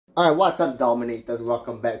Alright, what's up Dominators?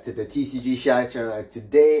 Welcome back to the TCGs I channel, and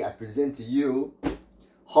today I present to you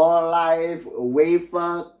Hololive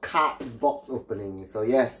wafer card box opening. So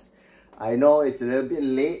yes, I know it's a little bit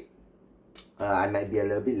late. I might be a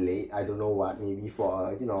little bit late. I don't know what, maybe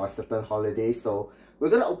for a certain holiday. So we're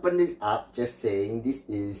gonna open this up. Just saying, this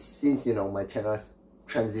is since my channel's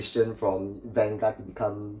transition from Vanguard to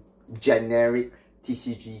become generic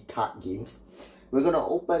TCG card games. We're gonna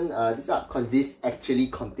open this up because this actually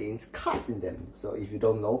contains cards in them. So if you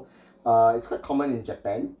don't know, it's quite common in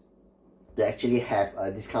Japan to actually have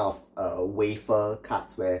this kind of wafer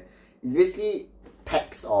cards where it's basically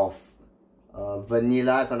packs of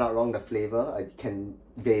vanilla, if I'm not wrong, the flavor. It can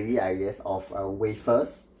vary, I guess, of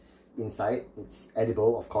wafers inside. It's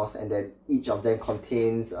edible, of course, and then each of them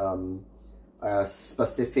contains a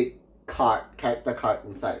specific character card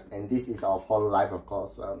inside, and this is of Hololive, of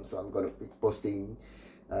course. So I'm gonna be posting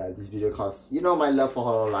this video because my love for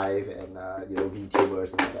Hololive and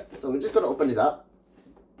VTubers and all that. So we're just gonna open it up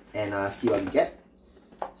and see what we get.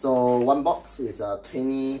 So one box is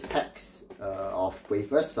 20 packs of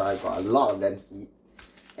wafers, so I got a lot of them to eat.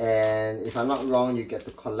 And if I'm not wrong, you get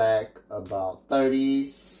to collect about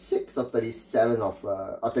 36 or 37 of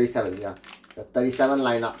or 37, yeah, 37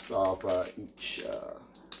 lineups of each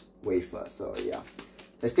wafer. So yeah,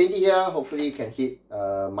 there's 20 here. Hopefully you can hit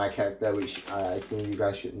my character, which I think you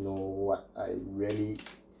guys should know what I really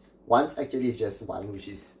want. Actually, it's just one, which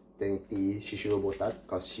is technically Shishiro Botan,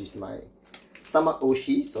 because she's my Summer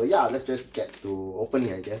Oshi. So yeah, let's just get to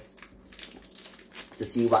opening, I guess, to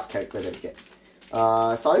see what character they get.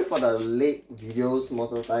 Sorry for the late videos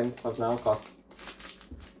most of the time because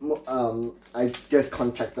I just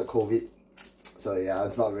contracted COVID. So yeah,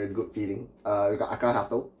 it's not a very good feeling. We got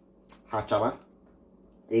Akahato, Hachama,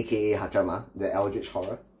 aka Hachama, the Eldritch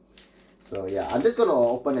Horror. So yeah, I'm just gonna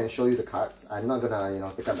open and show you the cards. I'm not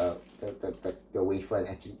gonna take out the wafer and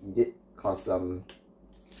actually eat it because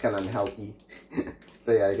it's kind of unhealthy.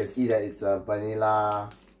 So yeah, you can see that it's a vanilla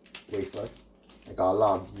wafer. I got a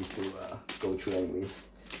lot of these to go through anyways.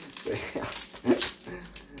 So yeah.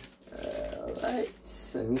 Alright,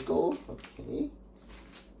 Miko, okay.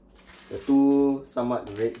 The two somewhat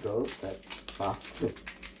red girls, that's fast.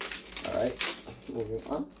 Alright, moving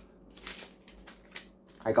on.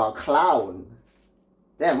 I got a clown.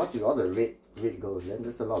 Damn, what's with all the red girls? Then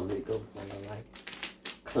there's a lot of red girls, not gonna lie.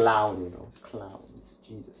 Clown, clowns.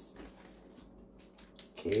 Jesus.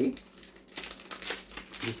 Okay.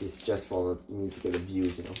 This is just for me to get the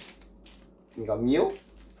views, We got Mew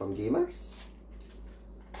from Gamers.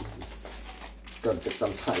 This is gonna take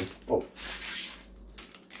some time. Oh.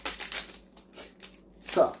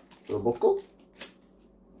 Huh. Roboco.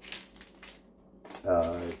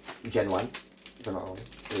 Gen 1. If I'm not wrong.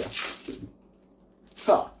 Yeah.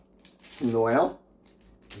 Huh. Noel.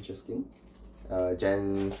 Interesting.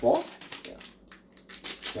 Gen 4. Yeah.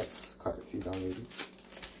 That's quite a few down already.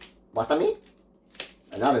 Watami.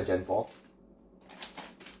 Another Gen 4.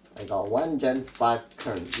 I got one Gen 5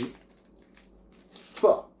 currently.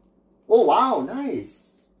 Huh. Oh wow,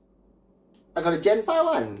 nice! I got a Gen 5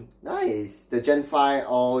 one. Nice. The Gen 5,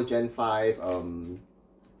 all Gen 5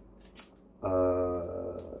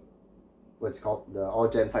 what's it called? The all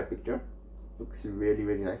Gen 5 picture. Looks really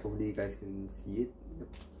nice. Hopefully you guys can see it. Yep.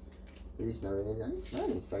 It's not really nice.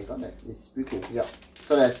 Nice. I got that. It's pretty cool. Yeah.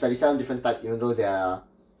 So there's 37 different types, even though there are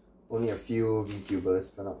only a few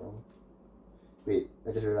VTubers, if I'm not wrong. Wait,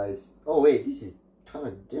 I just realized. Oh wait, this is kind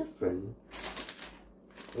of different.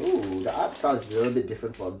 Oh, the art style is a little bit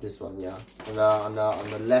different for this one, yeah. On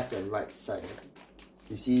the left and right side,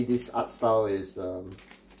 you see this art style is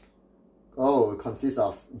it consists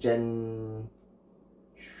of Gen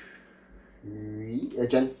 3,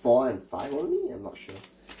 Gen 4 and 5 only. I'm not sure.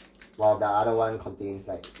 While the other one contains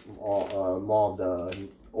like more of the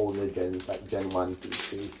older gens, like Gen 1, 2,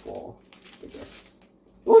 3, 4, I guess.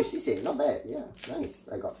 Oh, Sisei, not bad, yeah, nice.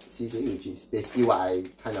 I got Sisei, which is basically what I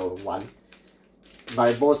kind of want.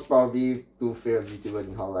 My most probably two favorite VTubers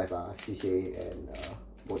in Hololive are Sisei and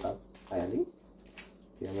Botan, I think.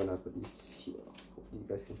 Okay, I'm gonna put this here. Hopefully you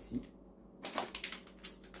guys can see.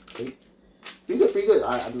 Okay, pretty good.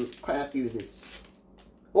 I'm quite happy with this.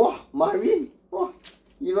 Oh, Marine! Oh,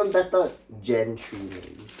 even better. Gen 3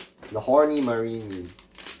 maybe. The horny Marine.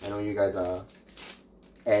 I know you guys are.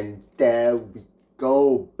 And there we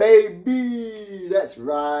go, baby! That's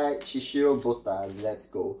right, Shishiro Botan, let's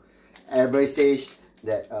go. Everybody says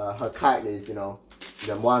that her card is,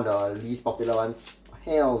 one of the least popular ones.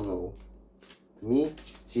 Hell no. To me,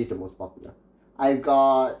 she's the most popular. I've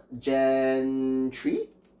got Gen 3, if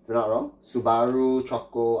I'm not wrong. Subaru,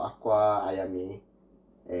 Choco, Aqua, Ayame,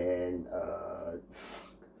 and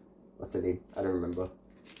what's the name? I don't remember.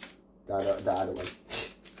 The other one.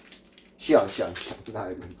 Shion. Now I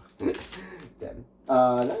remember. Damn.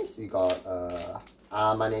 Nice. We got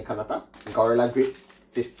Amane Kanata, Gorilla Grip,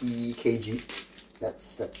 50 kg.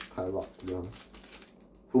 That's quite a lot, to be honest.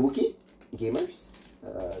 Fubuki, Gamers,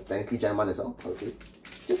 technically Gen 1 as well, okay.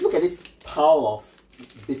 Just look at this pile of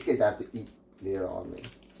biscuits that I have to eat later on, man.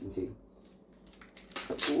 It's insane.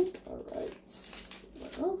 Cool. Alright.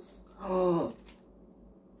 What else?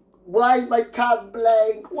 Why is my card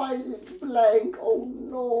blank? Why is it blank? Oh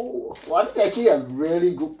no. Wow, this is actually a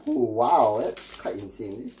really good pull. Wow, that's quite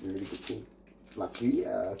insane. This is a really good pull. Matsui,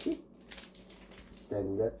 okay.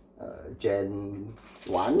 Standard. Gen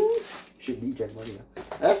 1? Should be Gen 1, yeah.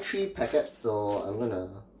 I have 3 packets, so I'm gonna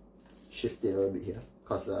shift it a little bit here.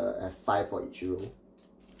 Because I have 5 for each row.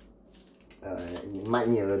 It might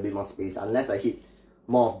need a little bit more space unless I hit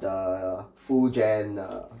more of the full gen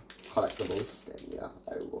collectibles, then yeah,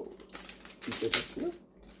 I will keep it up here.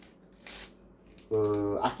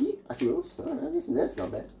 Aki Rose, that's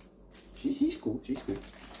not bad. She's cool,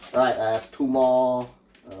 Alright, I have 2 more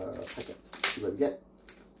packets. See what we get.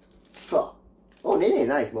 Oh, Nene,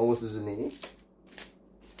 nice. Momosuzu Nene.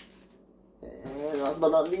 And last but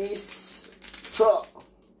not least,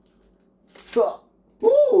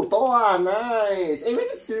 ooh, Toa, nice. Hey, man,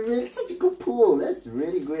 that's really such a good pull. That's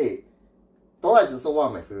really great. Toa is also one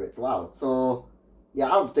of my favorites. Wow. So, yeah,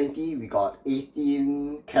 out of 20, we got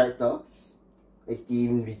 18 characters,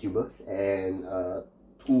 18 VTubers, and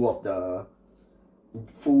 2 of the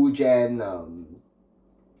full gen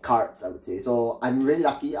cards, I would say. So I'm really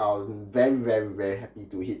lucky. I'm very happy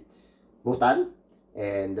to hit Botan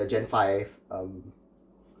and the Gen 5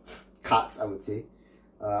 cards, I would say.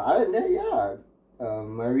 Other than that, yeah,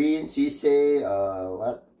 Marine, Suisei,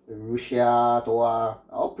 Russia, Toa,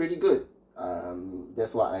 all pretty good.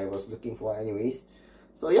 That's what I was looking for anyways.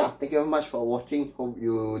 So yeah, thank you very much for watching. Hope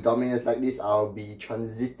you dominate like this. I'll be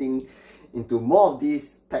transiting into more of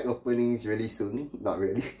these pack openings really soon. Not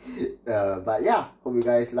really. But yeah, hope you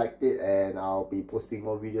guys liked it, and I'll be posting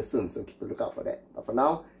more videos soon, so keep a lookout for that. But for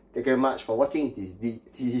now, thank you very much for watching this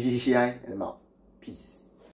TCGI, and I'm out. Peace.